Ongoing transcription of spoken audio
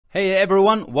Hey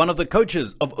everyone, one of the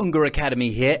coaches of Unger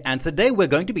Academy here, and today we're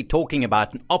going to be talking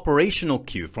about an operational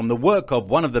cue from the work of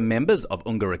one of the members of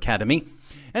Unger Academy,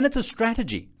 and it's a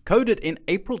strategy coded in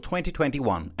April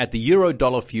 2021 at the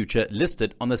Euro-Dollar future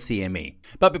listed on the CME.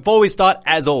 But before we start,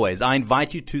 as always, I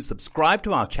invite you to subscribe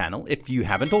to our channel if you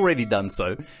haven't already done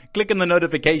so, click on the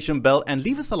notification bell and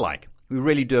leave us a like. We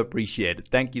really do appreciate it.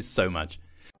 Thank you so much.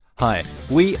 Hi,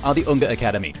 we are the Unger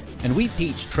Academy, and we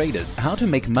teach traders how to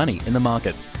make money in the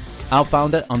markets. Our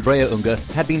founder, Andrea Unger,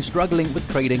 had been struggling with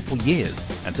trading for years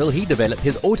until he developed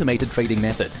his automated trading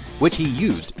method, which he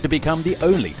used to become the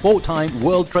only 4-time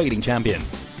world trading champion.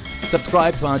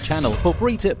 Subscribe to our channel for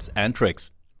free tips and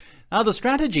tricks. Now, the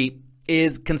strategy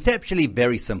is conceptually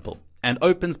very simple and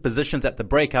opens positions at the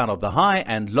breakout of the high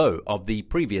and low of the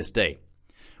previous day.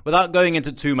 Without going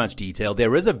into too much detail,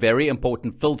 there is a very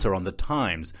important filter on the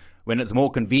times when it's more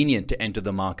convenient to enter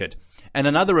the market, and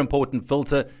another important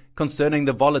filter concerning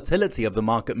the volatility of the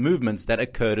market movements that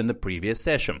occurred in the previous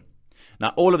session.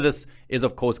 Now, all of this is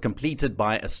of course completed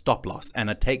by a stop loss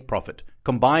and a take profit,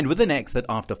 combined with an exit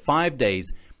after 5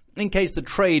 days in case the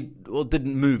trade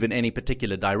didn't move in any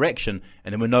particular direction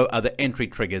and there were no other entry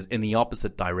triggers in the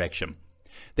opposite direction.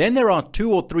 Then there are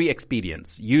 2 or 3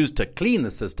 expedients used to clean the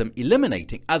system,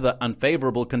 eliminating other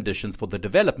unfavorable conditions for the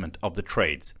development of the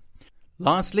trades.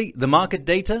 Lastly, the market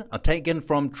data are taken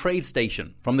from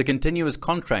TradeStation, from the continuous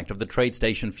contract of the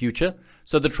TradeStation future,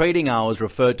 so the trading hours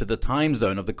refer to the time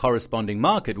zone of the corresponding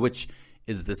market, which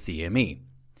is the CME.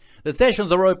 The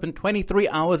sessions are open 23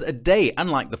 hours a day,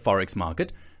 unlike the Forex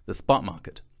market, the spot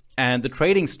market. And the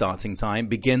trading starting time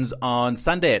begins on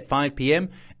Sunday at 5 p.m.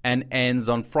 and ends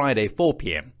on Friday 4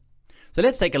 p.m. So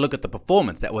let's take a look at the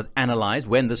performance that was analyzed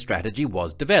when the strategy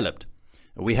was developed.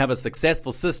 We have a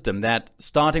successful system that,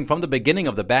 starting from the beginning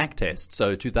of the backtest,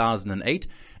 so 2008,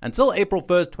 until April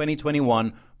 1st,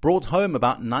 2021, brought home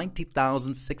about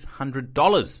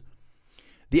 $90,600.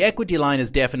 The equity line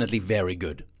is definitely very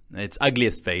good. Its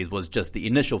ugliest phase was just the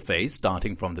initial phase,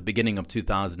 starting from the beginning of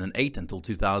 2008 until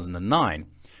 2009,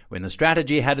 when the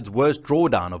strategy had its worst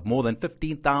drawdown of more than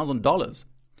 $15,000.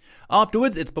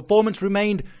 Afterwards, its performance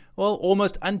remained,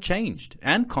 almost unchanged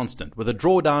and constant, with a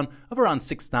drawdown of around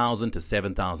 $6,000 to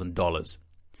 $7,000.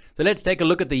 So let's take a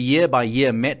look at the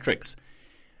year-by-year metrics.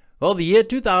 Well, the year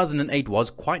 2008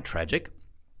 was quite tragic.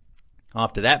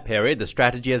 After that period, the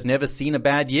strategy has never seen a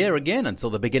bad year again until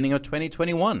the beginning of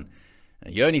 2021.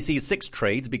 You only see 6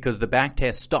 trades because the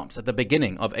backtest stops at the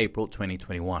beginning of April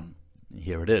 2021.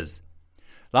 Here it is.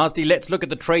 Lastly, let's look at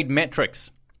the trade metrics.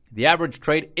 The average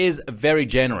trade is very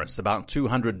generous, about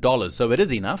 $200, so it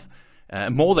is enough,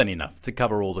 more than enough, to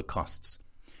cover all the costs.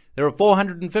 There are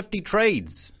 450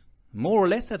 trades. More or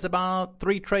less, that's about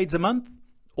 3 trades a month,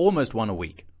 almost 1 a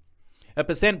week. A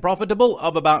percent profitable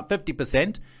of about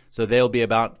 50%, so there'll be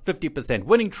about 50%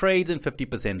 winning trades and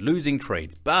 50% losing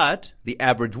trades, but the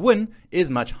average win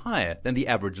is much higher than the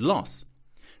average loss.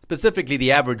 Specifically,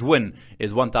 the average win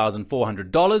is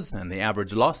 $1,400 and the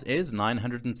average loss is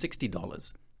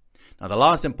 $960. Now, the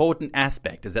last important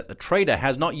aspect is that the trader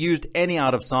has not used any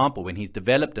out of sample when he's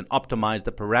developed and optimized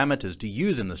the parameters to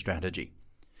use in the strategy.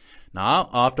 Now,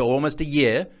 after almost a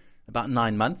year, about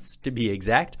 9 months to be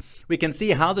exact, we can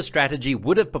see how the strategy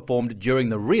would have performed during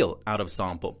the real out of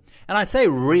sample. And I say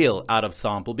real out of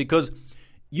sample because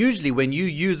usually when you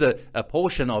use a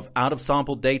portion of out of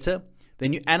sample data,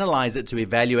 then you analyze it to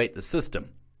evaluate the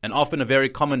system. And often a very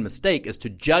common mistake is to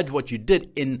judge what you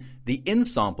did in the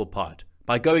in-sample part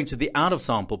by going to the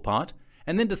out-of-sample part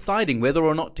and then deciding whether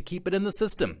or not to keep it in the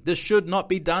system. This should not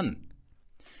be done.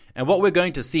 And what we're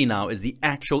going to see now is the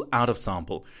actual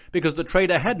out-of-sample, because the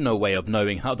trader had no way of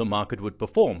knowing how the market would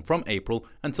perform from April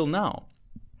until now.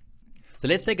 So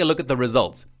let's take a look at the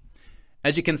results.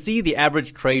 As you can see, the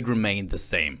average trade remained the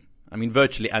same.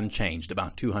 Virtually unchanged,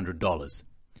 about $200.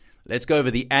 Let's go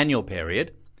over the annual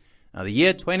period. Now, the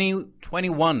year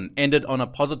 2021 ended on a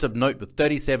positive note with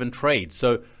 37 trades,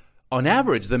 so on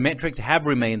average, the metrics have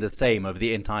remained the same over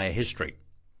the entire history.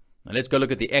 Now let's go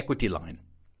look at the equity line.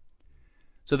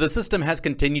 So the system has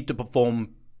continued to perform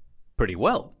pretty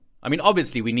well.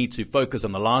 Obviously we need to focus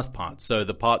on the last part, so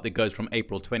the part that goes from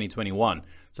April 2021,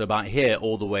 so about here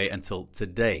all the way until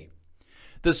today.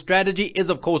 The strategy is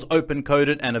of course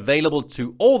open-coded and available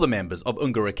to all the members of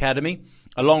Unger Academy,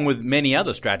 along with many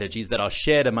other strategies that are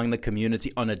shared among the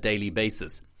community on a daily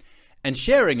basis. And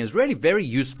sharing is really very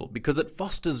useful because it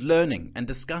fosters learning and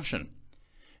discussion.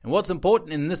 And what's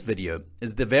important in this video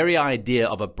is the very idea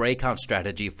of a breakout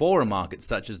strategy for a market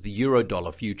such as the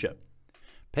Euro-Dollar future.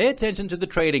 Pay attention to the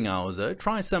trading hours though,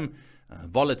 try some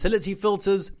volatility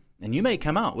filters, and you may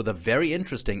come out with a very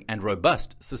interesting and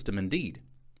robust system indeed.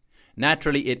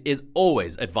 Naturally, it is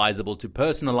always advisable to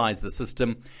personalize the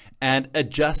system and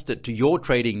adjust it to your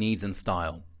trading needs and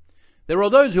style. There are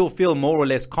those who will feel more or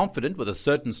less confident with a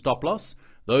certain stop loss,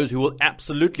 those who will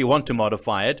absolutely want to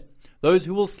modify it, those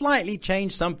who will slightly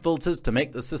change some filters to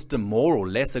make the system more or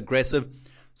less aggressive.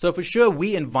 So for sure,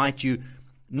 we invite you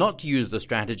not to use the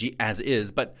strategy as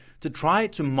is, but to try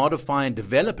to modify and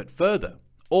develop it further,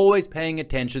 always paying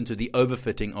attention to the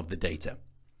overfitting of the data.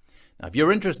 Now, if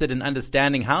you're interested in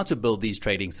understanding how to build these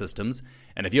trading systems,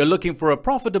 and if you're looking for a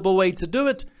profitable way to do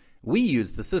it, we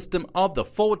use the system of the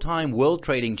 4-time world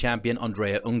trading champion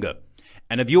Andrea Unger.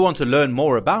 And if you want to learn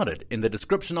more about it, in the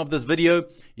description of this video,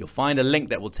 you'll find a link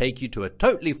that will take you to a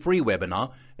totally free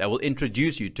webinar that will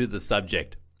introduce you to the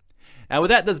subject. Now, with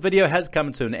that, this video has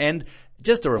come to an end.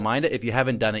 Just a reminder, if you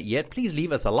haven't done it yet, please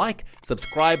leave us a like,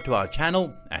 subscribe to our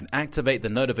channel, and activate the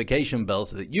notification bell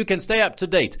so that you can stay up to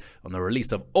date on the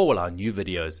release of all our new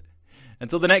videos.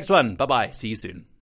 Until the next one, bye-bye. See you soon.